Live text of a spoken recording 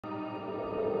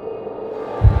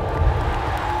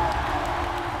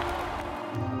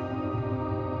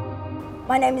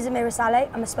My name is Amerah Saleh.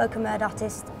 I'm a spoken word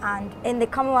artist, and in the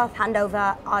Commonwealth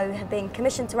handover I have been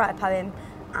commissioned to write a poem,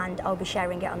 and I'll be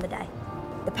sharing it on the day.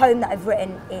 The poem that I've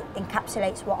written, it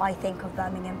encapsulates what I think of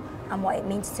Birmingham and what it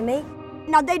means to me.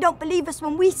 Now they don't believe us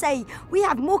when we say we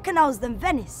have more canals than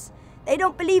Venice. They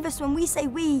don't believe us when we say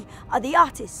we are the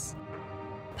artists.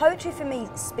 Poetry for me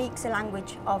speaks a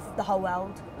language of the whole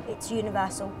world. It's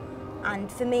universal, and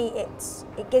for me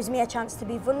it gives me a chance to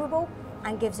be vulnerable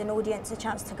and gives an audience a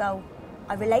chance to go,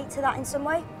 I relate to that in some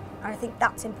way, and I think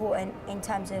that's important in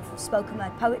terms of spoken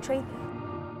word poetry.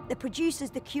 The producers,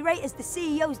 the curators, the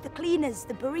CEOs, the cleaners,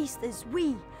 the baristas,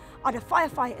 we are the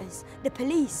firefighters, the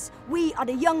police, we are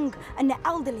the young and the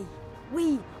elderly,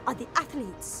 we are the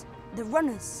athletes, the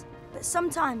runners, but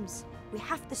sometimes we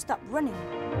have to stop running.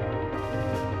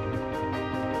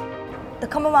 The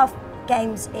Commonwealth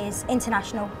Games is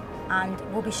international and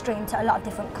will be streamed to a lot of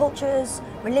different cultures,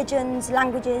 religions,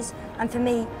 languages, and for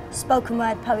me, spoken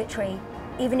word poetry,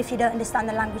 even if you don't understand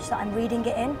the language that I'm reading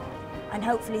it in, and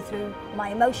hopefully through my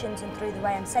emotions and through the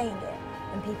way I'm saying it,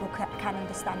 then people can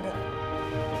understand it.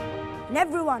 And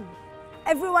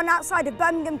everyone outside of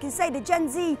Birmingham can say the Gen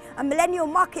Z and millennial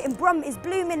market in Brum is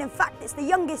blooming. In fact, it's the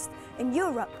youngest in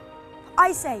Europe.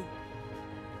 I say,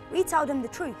 we tell them the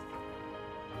truth.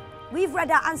 We've read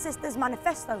our ancestors'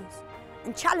 manifestos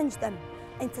and challenged them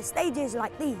into stages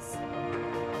like these.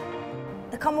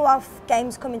 The Commonwealth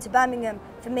Games coming to Birmingham,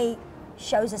 for me,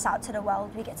 shows us out to the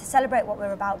world. We get to celebrate what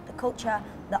we're about, the culture,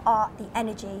 the art, the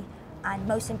energy, and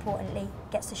most importantly,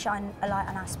 gets to shine a light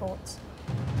on our sports.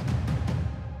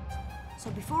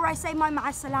 So before I say my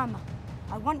ma'a salama,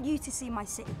 I want you to see my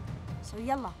city. So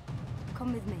yalla,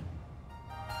 come with me.